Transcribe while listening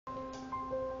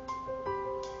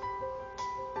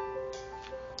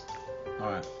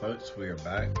Alright, folks, we are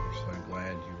back. We're so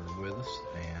glad you were with us,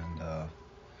 and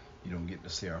you don't get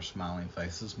to see our smiling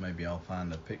faces. Maybe I'll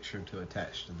find a picture to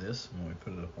attach to this when we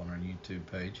put it up on our YouTube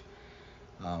page.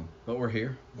 But we're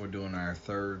here. We're doing our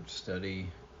third study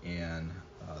in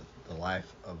the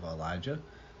life of Elijah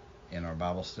in our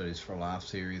Bible Studies for Life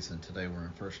series, and today we're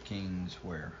in 1 Kings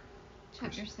where?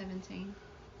 Chapter 17.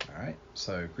 Alright,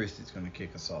 so Christy's going to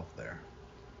kick us off there.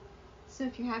 So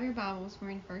if you have your Bibles, we're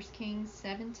in 1 Kings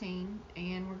 17,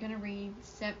 and we're going to read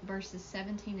verses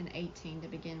 17 and 18 to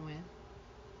begin with.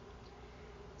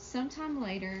 Sometime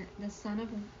later, the son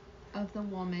of the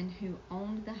woman who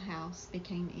owned the house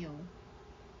became ill.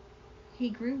 He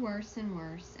grew worse and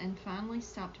worse, and finally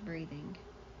stopped breathing.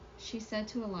 She said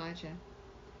to Elijah,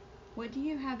 "What do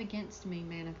you have against me,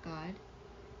 man of God?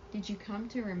 Did you come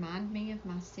to remind me of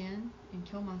my sin and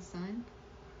kill my son?"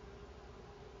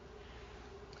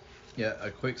 Yeah,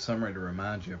 a quick summary to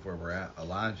remind you of where we're at.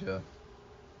 Elijah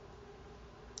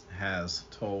has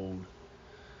told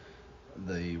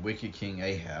the wicked king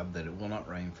Ahab that it will not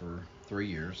rain for 3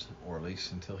 years, or at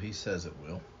least until he says it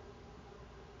will.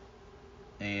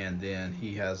 And then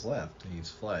he has left.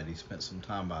 He's fled. He spent some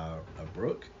time by a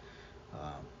brook.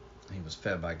 He was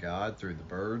fed by God through the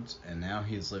birds, and now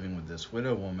he's living with this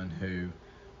widow woman who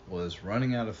was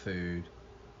running out of food.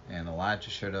 And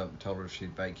Elijah showed up and told her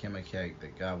she'd bake him a cake,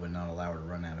 that God would not allow her to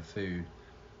run out of food.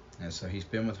 And so he's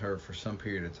been with her for some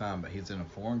period of time, but he's in a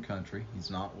foreign country.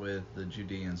 He's not with the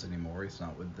Judeans anymore. He's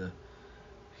not with the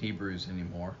Hebrews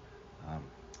anymore.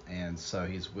 And so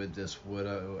he's with this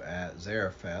widow at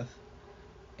Zarephath.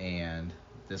 And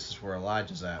this is where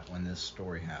Elijah's at when this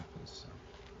story happens. So.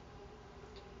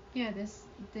 Yeah,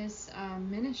 this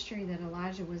ministry that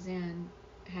Elijah was in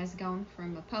has gone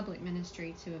from a public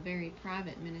ministry to a very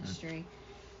private ministry.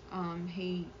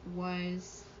 He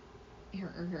was,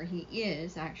 or he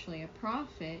is actually a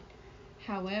prophet.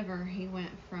 However, he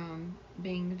went from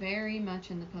being very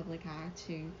much in the public eye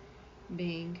to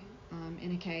being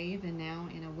in a cave and now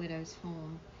in a widow's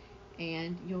home.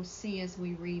 And you'll see as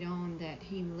we read on that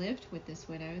he lived with this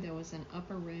widow. There was an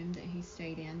upper room that he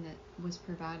stayed in that was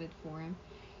provided for him.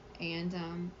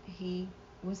 And he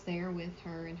was there with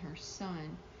her and her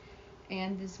son.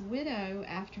 And this widow,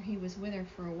 after he was with her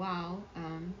for a while,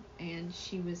 and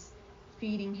she was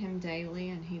feeding him daily,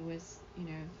 and he was,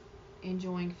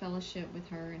 enjoying fellowship with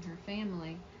her and her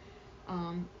family,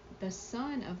 the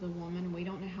son of the woman, we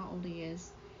don't know how old he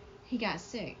is, he got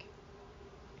sick.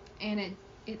 And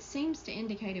it seems to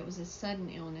indicate it was a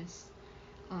sudden illness.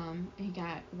 He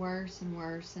got worse and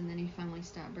worse, and then he finally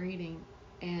stopped breathing.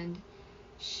 And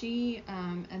she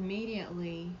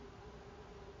immediately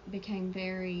became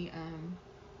very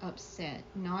upset,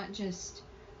 not just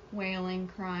wailing,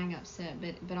 crying, upset,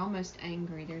 but almost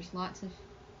angry. There's lots of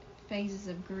phases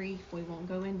of grief. We won't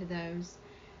go into those,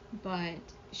 but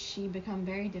she became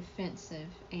very defensive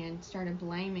and started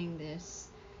blaming this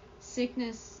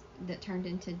sickness that turned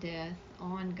into death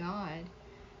on God,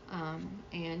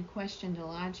 and questioned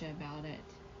Elijah about it.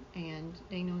 And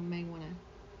Daniel may want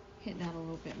to hit that a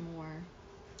little bit more.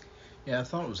 Yeah, I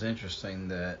thought it was interesting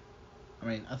that,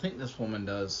 I think this woman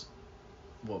does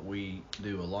what we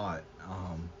do a lot,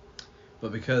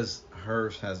 but because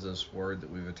hers has this word that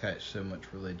we've attached so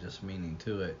much religious meaning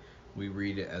to it, we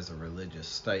read it as a religious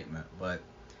statement. But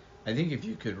I think if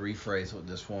you could rephrase what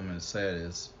this woman has said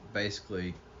is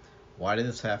basically, why did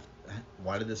this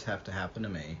have to happen to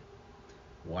me?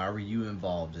 Why were you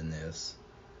involved in this?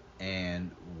 And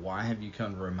why have you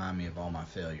come to remind me of all my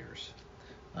failures?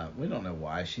 We don't know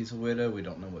why she's a widow. We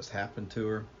don't know what's happened to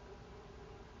her.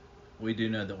 We do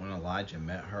know that when Elijah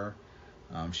met her,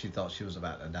 she thought she was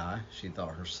about to die. She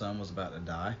thought her son was about to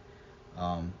die.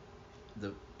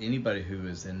 Anybody who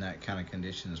is in that kind of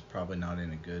condition is probably not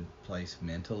in a good place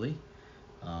mentally.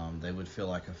 They would feel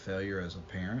like a failure as a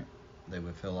parent. They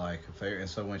would feel like a failure. And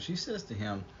so when she says to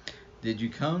him, "Did you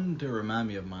come to remind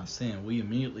me of my sin?" we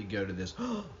immediately go to this,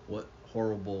 what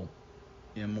horrible,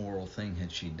 immoral thing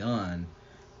had she done?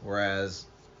 Whereas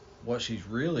what she's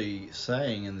really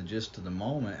saying in the gist of the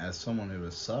moment, as someone who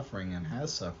is suffering and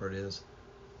has suffered, is,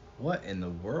 what in the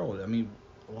world?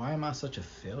 Why am I such a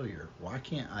failure? Why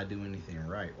can't I do anything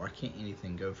right? Why can't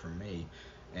anything go for me?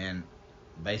 And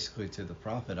basically to the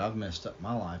prophet, I've messed up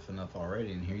my life enough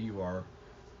already, and here you are,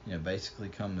 basically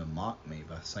come to mock me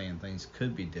by saying things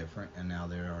could be different, and now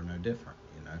they are no different,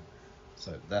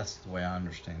 So that's the way I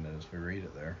understand it as we read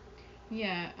it there.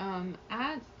 Yeah,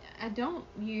 I don't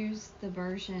use the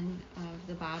version of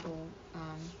the Bible,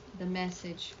 the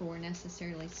Message, for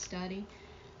necessarily study,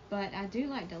 but I do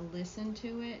like to listen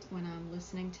to it when I'm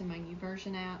listening to my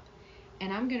YouVersion app.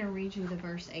 And I'm going to read you the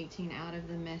verse 18 out of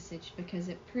the Message because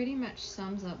it pretty much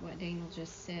sums up what Daniel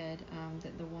just said,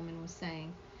 that the woman was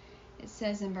saying. It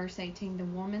says in verse 18, the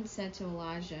woman said to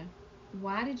Elijah,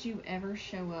 "Why did you ever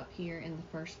show up here in the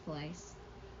first place?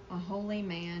 A holy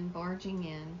man barging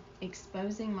in,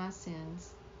 exposing my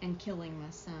sins, and killing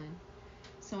my son."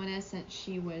 So in essence,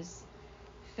 she was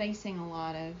facing a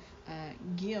lot of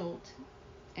guilt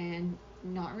and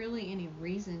not really any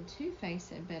reason to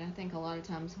face it, but I think a lot of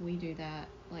times we do that,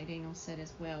 like Daniel said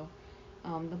as well.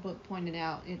 The book pointed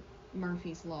out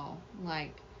Murphy's Law,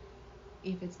 like,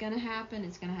 if it's going to happen,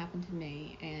 it's going to happen to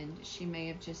me. And she may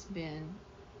have just been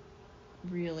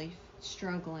really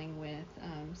struggling with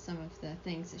some of the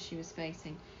things that she was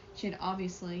facing. She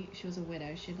was a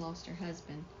widow. She had lost her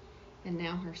husband and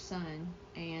now her son,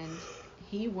 and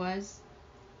he was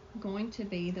going to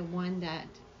be the one that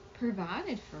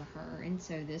provided for her, and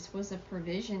so this was a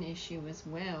provision issue as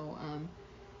well.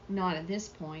 Not at this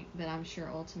point, but I'm sure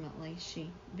ultimately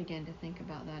she began to think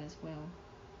about that as well.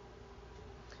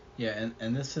 Yeah,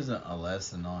 and this isn't a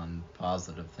lesson on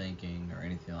positive thinking or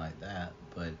anything like that,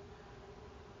 but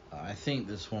I think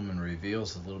this woman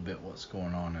reveals a little bit what's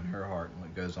going on in her heart, and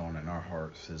what goes on in our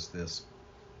hearts is this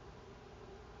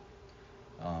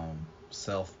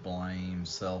self-blame,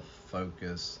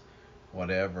 self-focus,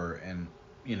 whatever. And,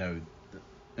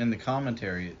 in the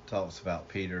commentary, it talks about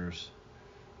Peter's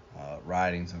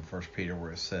writings in First Peter,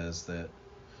 where it says that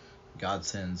God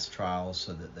sends trials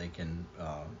so that they can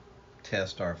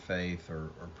test our faith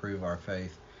or prove our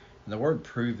faith. And the word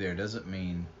prove there doesn't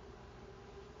mean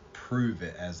prove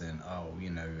it as in,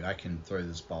 I can throw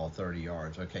this ball 30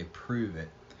 yards. Okay, prove it.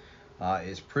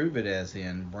 It's prove it as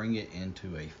in bring it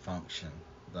into a function.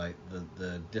 Like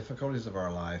the difficulties of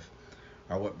our life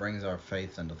are what brings our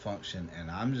faith into function.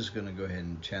 And I'm just going to go ahead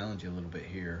and challenge you a little bit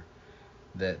here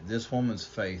that this woman's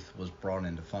faith was brought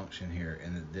into function here,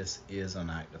 and that this is an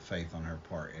act of faith on her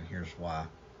part. And here's why.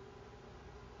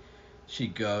 She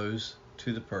goes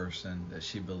to the person that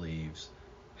she believes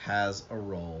has a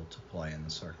role to play in the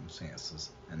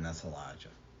circumstances, and that's Elijah.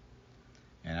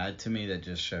 And to me, that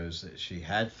just shows that she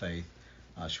had faith.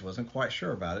 She wasn't quite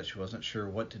sure about it. She wasn't sure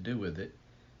what to do with it,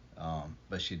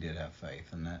 but she did have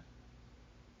faith, and that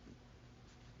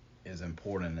is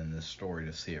important in this story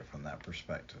to see it from that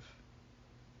perspective.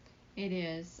 It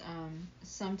is.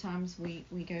 Sometimes we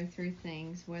go through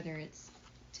things, whether it's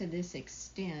to this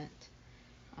extent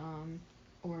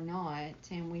or not,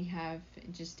 and we have,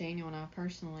 just Daniel and I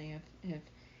personally have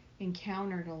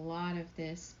encountered a lot of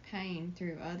this pain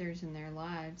through others in their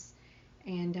lives,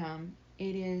 and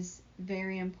it is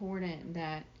very important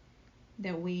that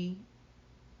we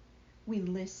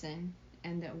listen,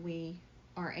 and that we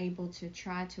are able to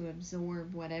try to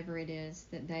absorb whatever it is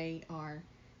that they are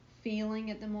feeling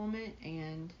at the moment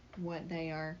and what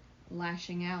they are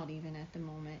lashing out even at the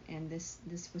moment. And this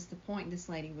was the point this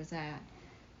lady was at.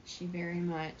 She very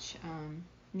much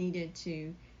needed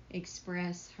to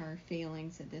express her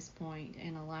feelings at this point,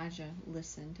 and Elijah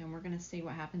listened. And we're going to see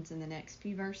what happens in the next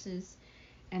few verses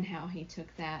and how he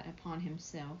took that upon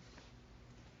himself.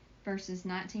 Verses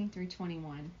 19 through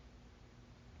 21.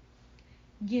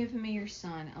 "Give me your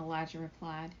son," Elijah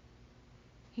replied.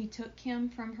 He took him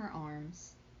from her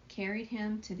arms, carried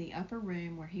him to the upper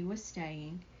room where he was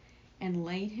staying, and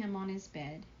laid him on his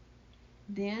bed.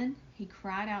 Then he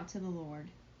cried out to the Lord,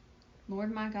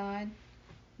 "Lord my God,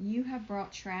 you have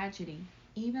brought tragedy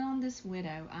even on this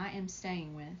widow I am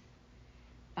staying with,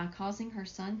 by causing her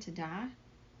son to die."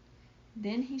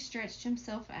 Then he stretched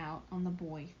himself out on the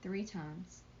boy 3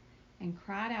 times, and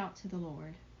cried out to the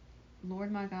Lord,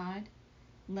 "Lord my God,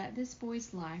 let this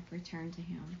boy's life return to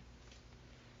him."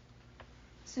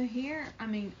 So here, I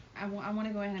want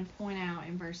to go ahead and point out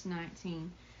in verse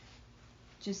 19,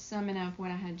 just summing up what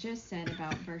I had just said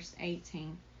about verse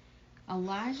 18.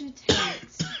 Elijah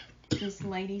takes this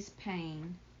lady's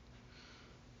pain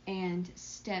and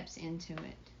steps into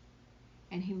it.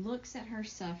 And he looks at her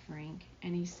suffering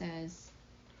and he says,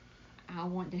 "I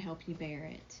want to help you bear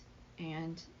it."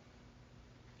 And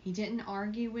he didn't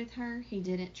argue with her. He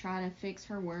didn't try to fix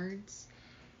her words.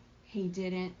 He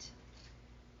didn't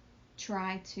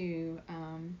try to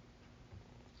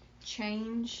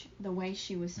change the way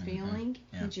she was feeling.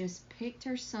 Yeah. He just picked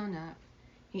her son up.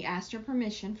 He asked her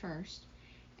permission first,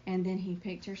 and then he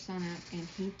picked her son up, and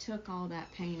he took all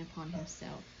that pain upon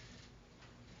himself.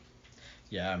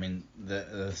 Yeah,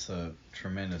 that's a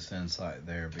tremendous insight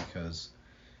there, because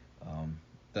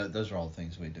those are all the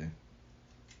things we do.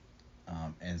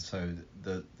 And so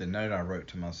the note I wrote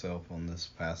to myself on this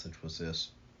passage was this,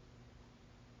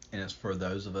 and it's for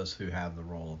those of us who have the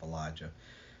role of Elijah,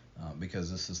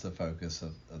 because this is the focus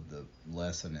of the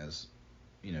lesson is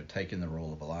taking the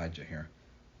role of Elijah here.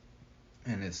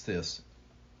 And it's this: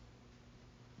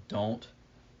 don't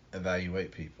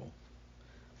evaluate people,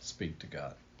 speak to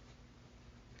God.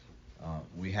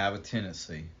 We have a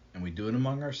tendency, and we do it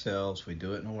among ourselves. We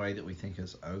do it in a way that we think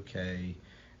is okay.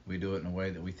 We do it in a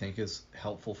way that we think is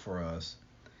helpful for us.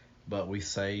 But we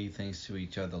say things to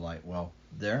each other like, well,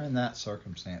 they're in that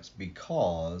circumstance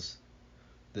because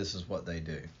this is what they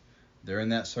do. They're in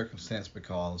that circumstance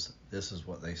because this is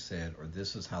what they said, or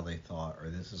this is how they thought, or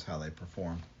this is how they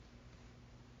performed.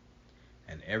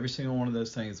 And every single one of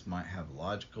those things might have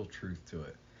logical truth to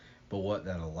it. But what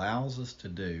that allows us to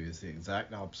do is the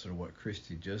exact opposite of what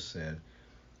Christy just said,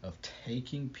 of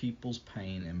taking people's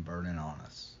pain and burden on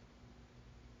us.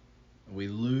 We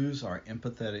lose our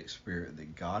empathetic spirit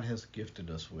that God has gifted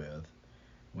us with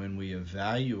when we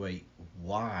evaluate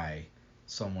why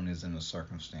someone is in a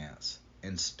circumstance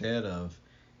instead of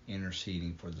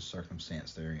interceding for the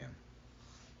circumstance they're in.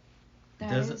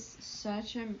 That is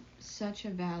such a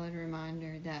valid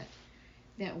reminder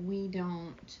that we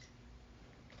don't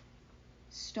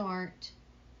start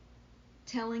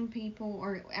telling people,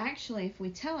 or actually if we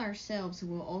tell ourselves,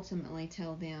 we'll ultimately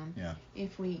tell them. Yeah.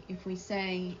 If we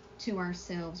say to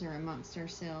ourselves or amongst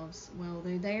ourselves, well,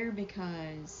 they're there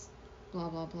because blah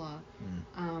blah blah.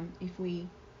 If we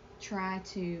try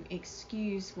to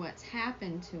excuse what's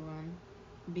happened to them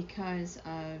because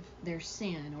of their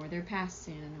sin or their past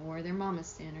sin or their mama's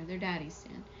sin or their daddy's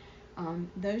sin,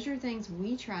 those are things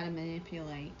we try to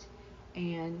manipulate.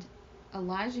 And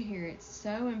Elijah here, it's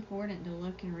so important to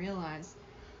look and realize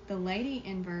the lady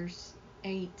in verse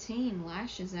 18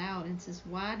 lashes out and says,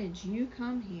 why did you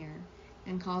come here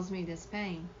and cause me this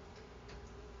pain?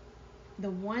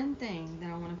 The one thing that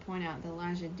I want to point out that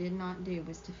Elijah did not do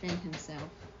was defend himself.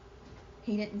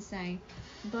 He didn't say,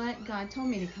 but God told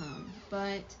me to come,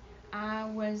 but I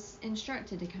was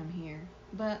instructed to come here,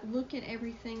 but look at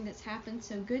everything that's happened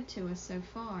so good to us so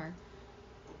far.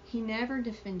 He never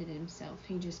defended himself.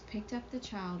 He just picked up the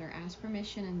child, or asked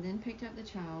permission and then picked up the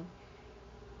child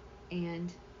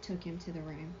and took him to the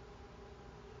room.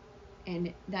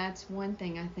 And that's one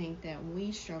thing I think that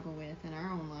we struggle with in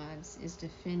our own lives, is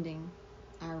defending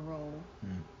our role.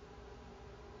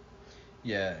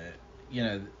 Yeah,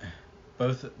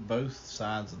 both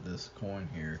sides of this coin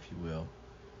here, if you will,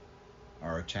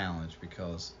 are a challenge,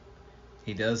 because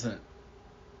he doesn't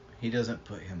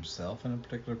put himself in a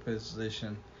particular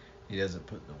position. He doesn't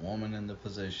put the woman in the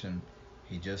position.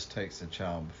 He just takes the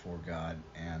child before God.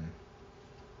 And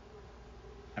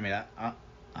I mean,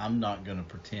 I'm not going to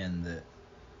pretend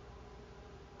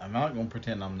I'm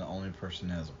the only person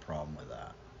that has a problem with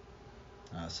that.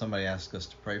 Somebody asks us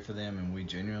to pray for them, and we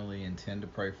genuinely intend to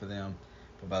pray for them.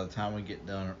 But by the time we get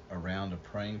done around to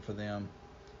praying for them,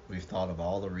 we've thought of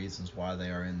all the reasons why they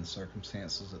are in the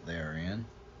circumstances that they are in.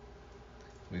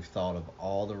 We've thought of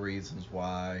all the reasons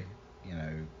why,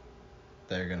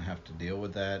 they're going to have to deal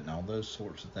with that and all those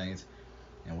sorts of things.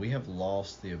 And we have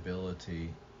lost the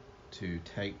ability to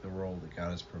take the role that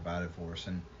God has provided for us.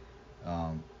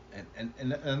 And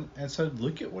so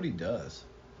look at what he does.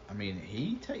 I mean,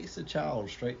 he takes the child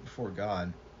straight before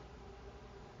God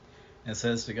and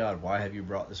says to God, why have you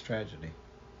brought this tragedy?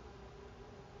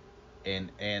 And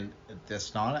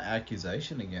that's not an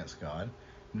accusation against God,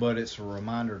 but it's a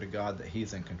reminder to God that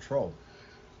he's in control.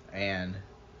 And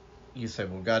you say,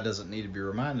 well, God doesn't need to be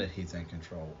reminded he's in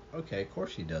control. Okay, of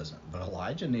course he doesn't. But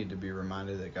Elijah needed to be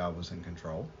reminded that God was in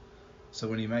control. So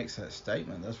when he makes that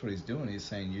statement, that's what he's doing. He's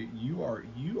saying, you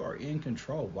are in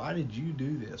control. Why did you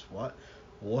do this?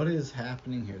 What is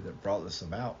happening here that brought this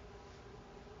about?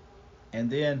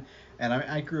 And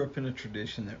I grew up in a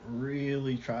tradition that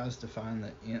really tries to find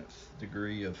the nth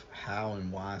degree of how and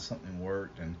why something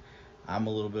worked. And I'm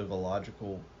a little bit of a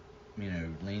logical,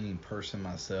 leaning person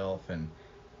myself. And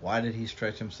why did he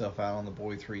stretch himself out on the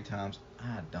boy 3 times?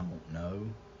 I don't know.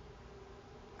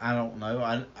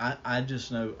 I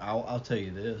just know, I'll tell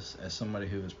you this, as somebody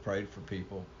who has prayed for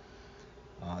people,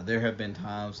 there have been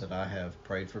times that I have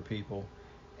prayed for people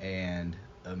and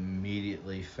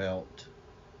immediately felt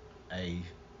a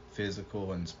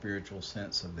physical and spiritual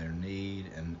sense of their need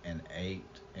and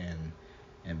ached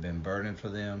and been burdened for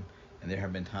them. And there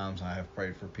have been times I have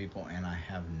prayed for people and I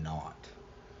have not,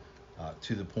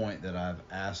 to the point that I've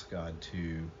asked God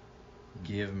to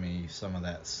give me some of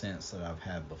that sense that I've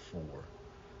had before,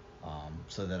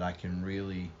 so that I can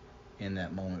really in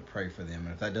that moment pray for them.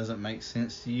 And if that doesn't make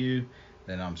sense to you,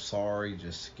 then I'm sorry.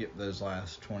 Just skip those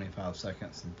last 25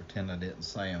 seconds and pretend I didn't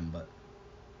say them. But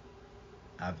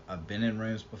I've been in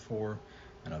rooms before,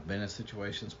 and I've been in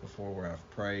situations before where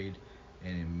I've prayed,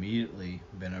 and immediately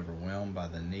been overwhelmed by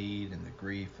the need and the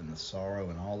grief and the sorrow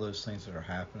and all those things that are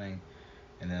happening.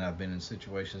 And then I've been in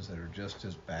situations that are just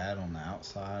as bad on the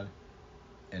outside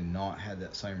and not had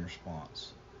that same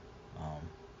response.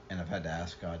 And I've had to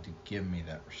ask God to give me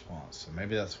that response. So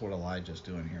maybe that's what Elijah's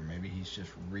doing here. Maybe he's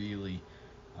just really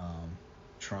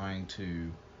trying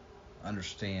to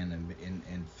understand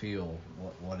and feel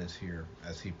what is here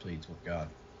as he pleads with God.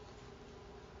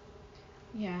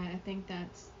 Yeah, I think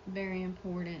that's very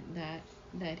important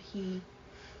that he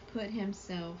put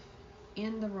himself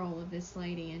in the role of this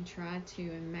lady and tried to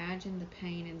imagine the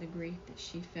pain and the grief that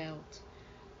she felt.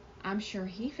 I'm sure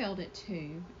he felt it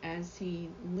too as he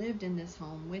lived in this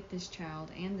home with this child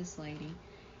and this lady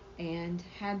and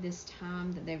had this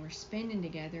time that they were spending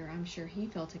together. I'm sure he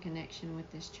felt a connection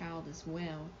with this child as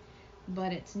well,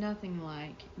 but it's nothing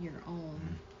like your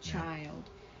own child.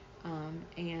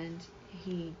 And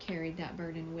he carried that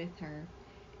burden with her.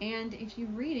 And if you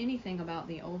read anything about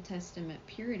the Old Testament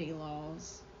purity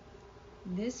laws,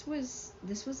 this was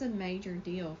a major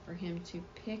deal for him to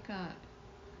pick up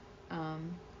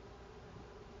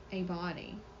a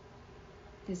body.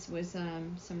 This was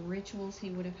some rituals he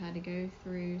would have had to go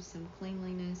through, some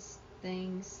cleanliness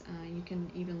things. You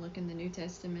can even look in the New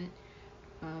Testament.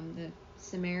 The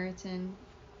Samaritan,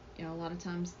 a lot of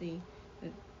times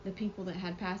the people that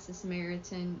had passed the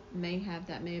Samaritan may have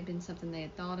been something they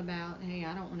had thought about. Hey,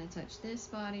 I don't want to touch this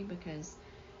body because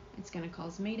it's going to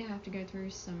cause me to have to go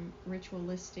through some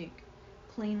ritualistic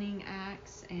cleaning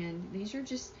acts. And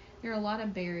there are a lot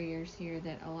of barriers here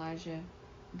that Elijah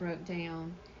broke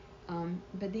down.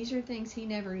 But these are things he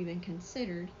never even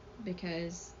considered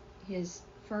because his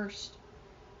first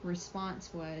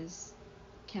response was,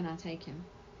 can I take him?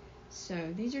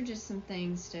 So these are just some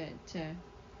things to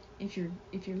if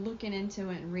you're looking into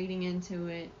it and reading into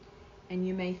it, and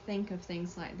you may think of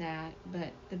things like that,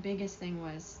 but the biggest thing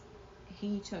was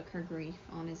he took her grief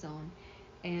on his own.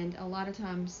 And a lot of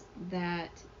times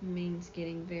that means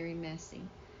getting very messy.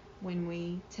 When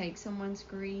we take someone's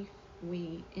grief,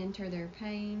 we enter their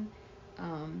pain.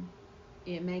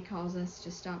 It may cause us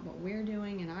to stop what we're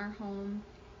doing in our home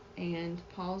and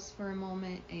pause for a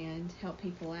moment and help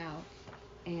people out.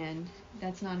 And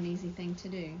that's not an easy thing to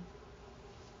do,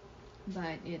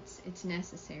 but it's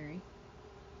necessary.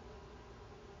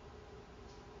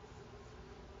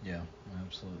 Yeah,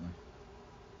 absolutely.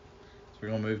 So we're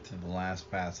going to move to the last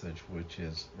passage, which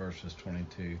is verses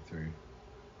 22 through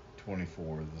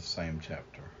 24 of the same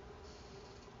chapter.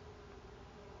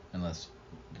 Unless,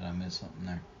 did I miss something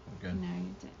there? We're good? No,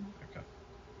 you didn't. Okay.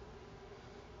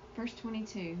 Verse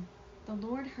 22. The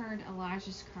Lord heard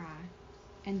Elijah's cry,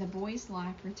 and the boy's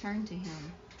life returned to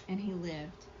him, and he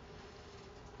lived.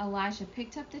 Elijah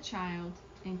picked up the child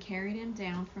and carried him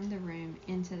down from the room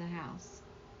into the house.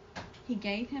 He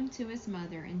gave him to his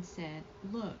mother and said,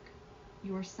 Look,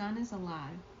 your son is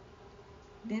alive.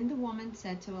 Then the woman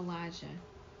said to Elijah,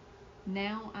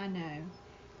 Now I know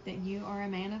that you are a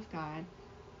man of God,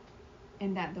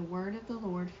 and that the word of the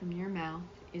Lord from your mouth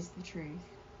is the truth.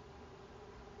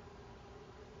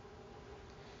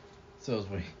 So as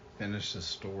we finish the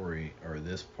story, or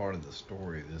this part of the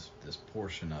story, this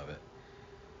portion of it,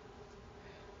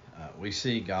 we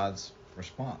see God's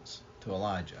response to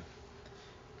Elijah.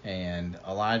 And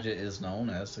Elijah is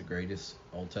known as the greatest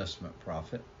Old Testament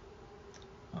prophet.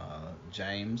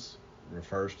 James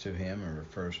refers to him and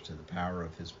refers to the power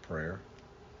of his prayer.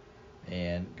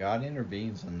 And God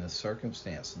intervenes in this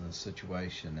circumstance, in this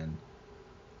situation. And,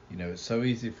 it's so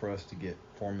easy for us to get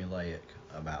formulaic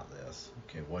about this.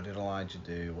 Okay, what did Elijah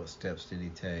do? What steps did he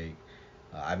take?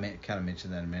 I kind of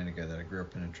mentioned that a minute ago, that I grew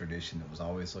up in a tradition that was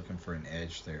always looking for an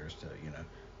edge there as to,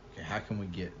 okay, how can we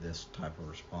get this type of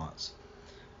response?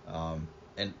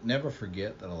 And never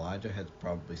forget that Elijah had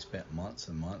probably spent months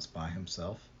and months by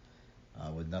himself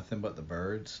with nothing but the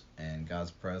birds and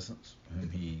God's presence,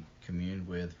 whom he communed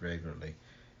with regularly.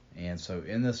 And so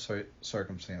in this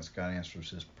circumstance, God answers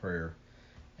his prayer.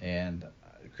 And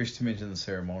Christy mentioned the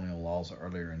ceremonial laws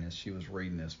earlier, and as she was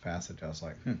reading this passage, I was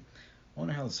like, I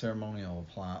wonder how the ceremonial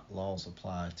laws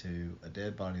apply to a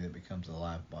dead body that becomes a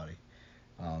live body.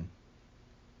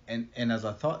 And as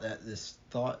I thought that, this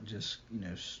thought just,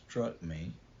 struck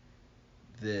me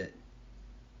that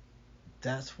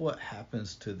that's what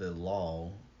happens to the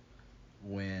law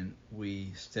when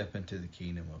we step into the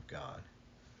kingdom of God.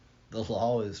 The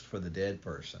law is for the dead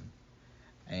person.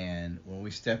 And when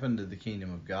we step into the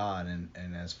kingdom of God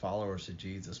and as followers of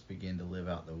Jesus begin to live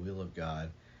out the will of God,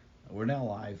 we're now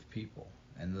live people.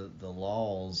 And the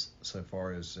laws, so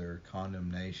far as their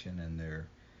condemnation and their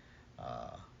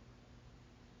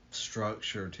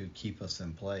structure to keep us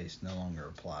in place, no longer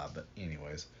apply. But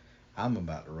anyways, I'm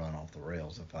about to run off the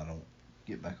rails if I don't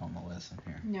get back on the lesson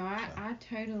here. No, So, I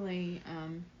totally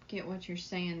get what you're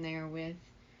saying there with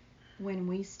when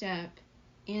we step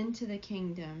into the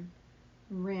kingdom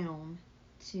realm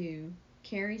to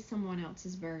carry someone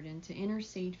else's burden, to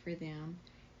intercede for them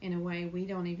in a way we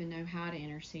don't even know how to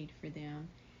intercede for them.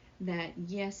 That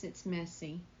yes, it's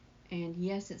messy, and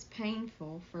yes, it's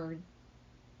painful for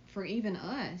even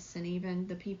us and even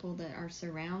the people that are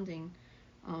surrounding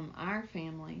our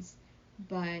families,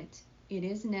 but it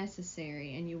is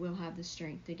necessary, and you will have the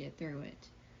strength to get through it.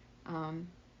 Um,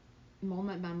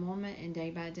 Moment by moment and day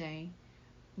by day,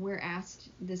 we're asked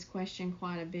this question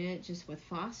quite a bit just with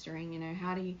fostering.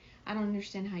 How do you, I don't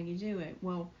understand how you do it.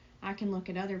 Well, I can look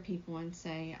at other people and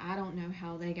say, I don't know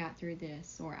how they got through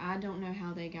this, or I don't know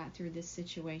how they got through this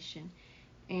situation.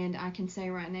 And I can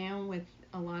say right now, with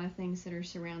a lot of things that are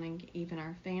surrounding even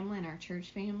our family and our church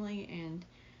family and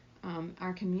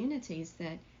our communities,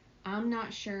 that I'm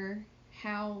not sure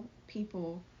how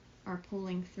people are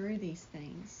pulling through these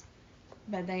things,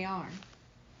 but they are.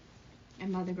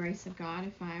 And by the grace of God,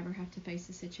 if I ever have to face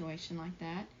a situation like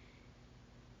that,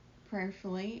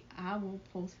 prayerfully, I will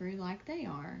pull through like they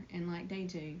are and like they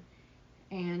do.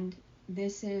 And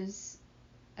this is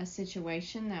a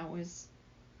situation that was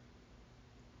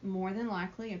more than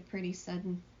likely a pretty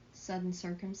sudden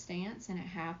circumstance, and it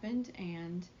happened.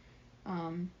 And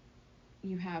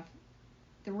you have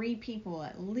 3 people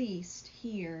at least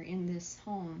here in this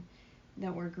home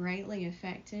that were greatly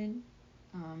affected,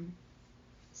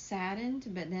 saddened,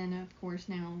 but then of course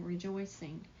now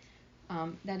rejoicing.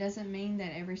 That doesn't mean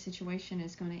that every situation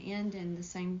is going to end in the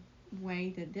same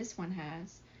way that this one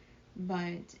has,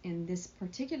 but in this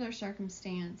particular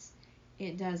circumstance,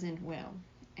 it does end well.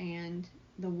 And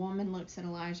the woman looks at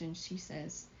Elijah and she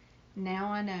says, "Now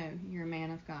I know you're a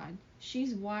man of God."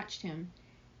 She's watched him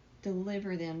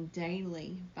deliver them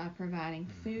daily by providing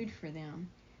food for them,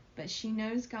 but she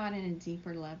knows God in a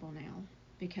deeper level now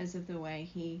because of the way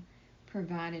he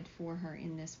provided for her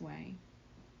in this way.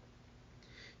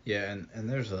 yeah, and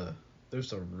there's a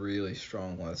really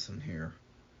strong lesson here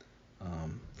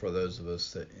for those of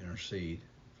us that intercede,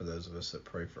 for those of us that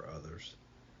pray for others.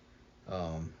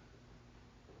 Um,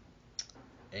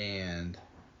 and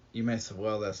you may say,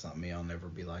 well, that's not me. I'll never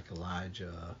be like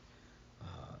Elijah.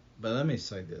 But let me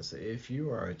say this. If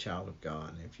you are a child of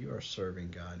God, if you are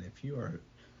serving God, if you are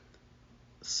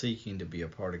seeking to be a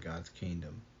part of God's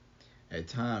kingdom, at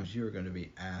times you are going to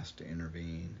be asked to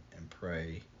intervene and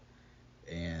pray.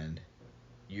 And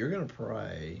you're going to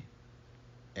pray,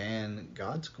 and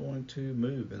God's going to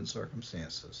move in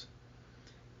circumstances.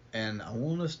 And I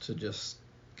want us to just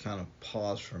kind of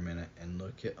pause for a minute and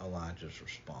look at Elijah's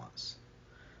response.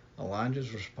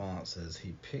 Elijah's response is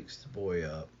he picks the boy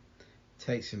up,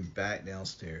 takes him back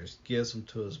downstairs, gives him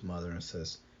to his mother, and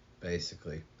says,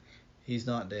 basically, he's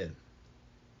not dead.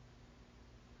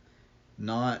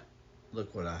 Not,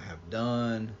 look what I have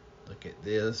done, look at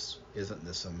this, isn't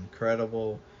this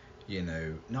incredible?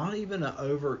 Not even an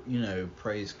overt,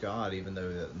 praise God, even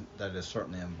though that is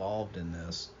certainly involved in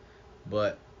this.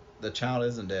 But the child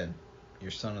isn't dead. Your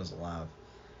son is alive.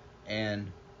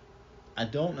 And I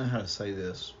don't know how to say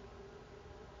this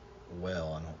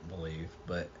well, I don't believe,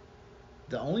 but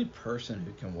the only person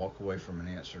who can walk away from an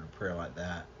answer to prayer like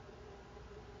that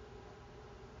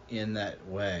in that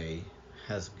way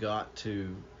has got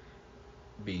to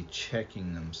be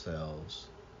checking themselves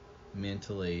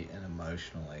mentally and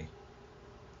emotionally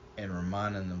and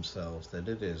reminding themselves that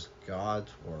it is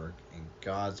God's work and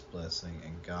God's blessing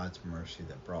and God's mercy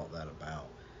that brought that about.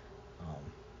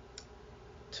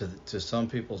 To some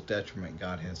people's detriment,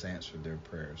 God has answered their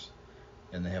prayers,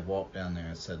 and they have walked down there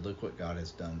and said, look what God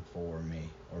has done for me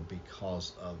or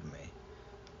because of me.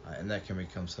 And that can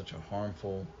become such a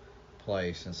harmful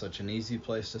place and such an easy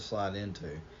place to slide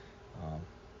into.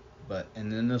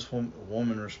 And then this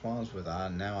woman responds with,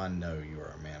 now I know you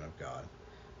are a man of God.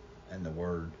 And the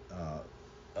word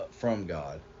from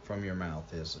God, from your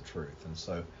mouth, is the truth. And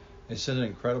so it's an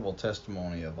incredible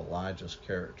testimony of Elijah's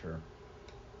character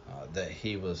that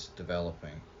he was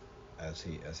developing as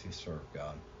he served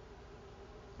God.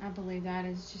 I believe that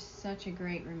is just such a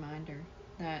great reminder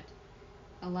that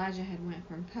Elijah had went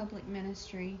from public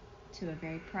ministry to a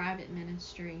very private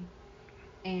ministry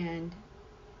and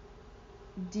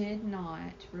did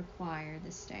not require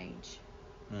the stage.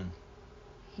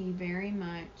 He very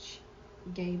much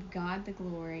gave God the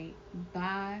glory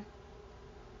by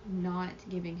not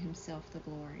giving himself the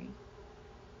glory.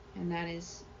 And that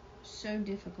is so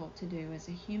difficult to do as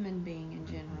a human being in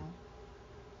general,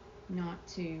 not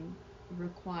to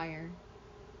require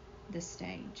the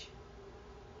stage.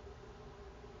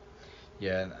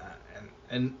 Yeah,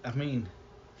 and I mean,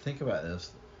 think about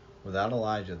this. Without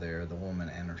Elijah there, the woman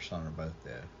and her son are both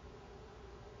dead.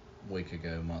 A week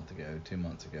ago, a month ago, 2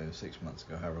 months ago, 6 months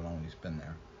ago, however long he's been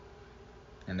there.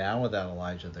 And now without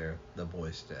Elijah there, the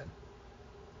boy's dead.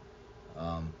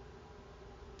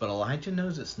 But Elijah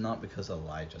knows it's not because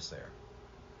Elijah's there.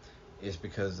 It's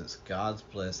because it's God's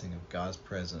blessing of God's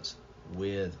presence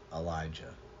with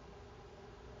Elijah.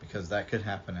 Because that could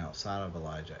happen outside of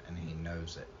Elijah, and he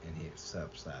knows it, and he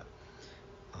accepts that,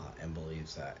 and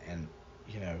believes that. And,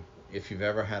 if you've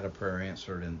ever had a prayer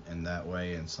answered in that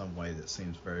way, in some way that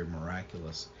seems very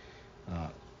miraculous,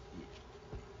 you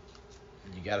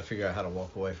got to figure out how to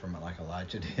walk away from it like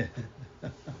Elijah did.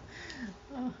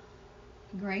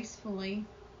 Gracefully.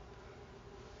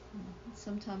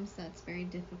 Sometimes that's very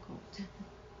difficult.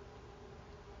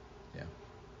 Yeah.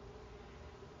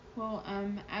 Well,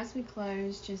 as we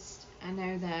close, I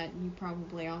know that you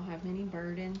probably all have many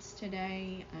burdens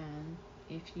today.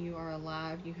 If you are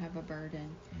alive, you have a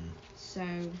burden. So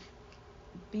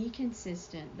be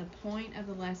consistent. The point of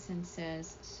the lesson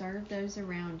says, serve those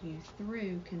around you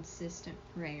through consistent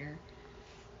prayer.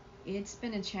 It's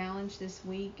been a challenge this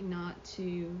week not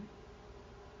to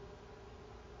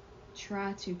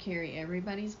try to carry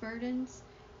everybody's burdens,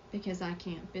 because I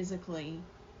can't physically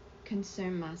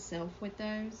consume myself with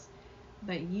those.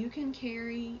 But you can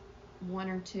carry 1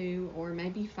 or 2 or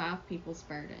maybe 5 people's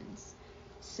burdens.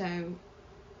 So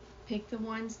pick the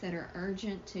ones that are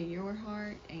urgent to your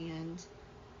heart and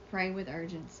pray with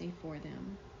urgency for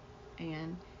them.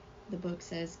 And the book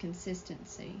says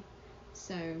consistency.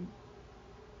 So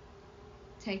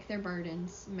take their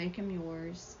burdens, make them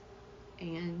yours,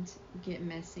 and get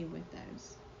messy with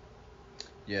those.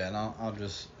 Yeah, and I'll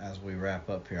just, as we wrap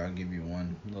up here, I'll give you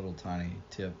one little tiny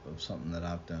tip of something that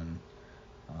I've done,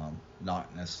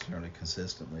 not necessarily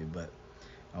consistently, but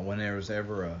when there was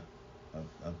ever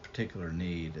a particular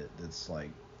need that's like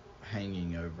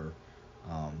hanging over,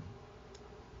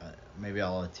 maybe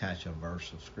I'll attach a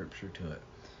verse of scripture to it.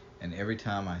 And every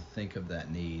time I think of that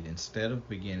need, instead of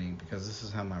beginning, because this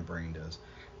is how my brain does,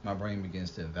 my brain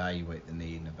begins to evaluate the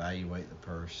need and evaluate the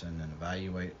person and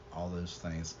evaluate all those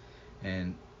things.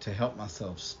 And to help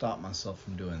myself, stop myself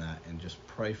from doing that and just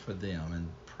pray for them and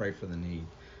pray for the need,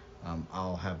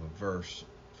 I'll have a verse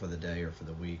for the day or for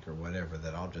the week or whatever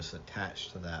that I'll just attach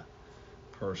to that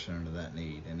person or to that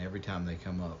need. And every time they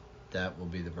come up, that will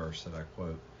be the verse that I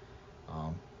quote,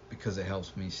 because it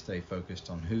helps me stay focused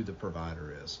on who the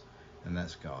provider is, and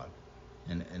that's God.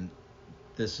 And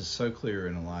this is so clear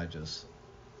in Elijah's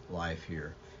life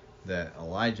here, that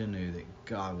Elijah knew that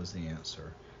God was the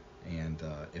answer. And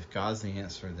if God's the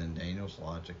answer, then Daniel's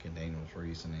logic and Daniel's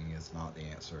reasoning is not the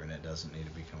answer, and it doesn't need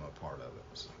to become a part of it.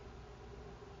 So.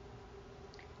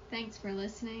 Thanks for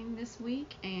listening this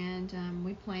week, and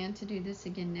we plan to do this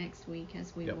again next week,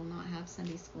 as we will not have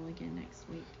Sunday school again next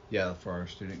week. Yeah, for our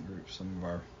student groups,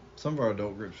 some of our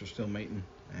adult groups are still meeting,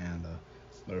 and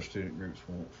but our student groups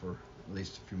won't for at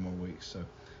least a few more weeks. So,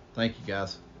 thank you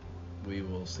guys. We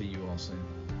will see you all soon.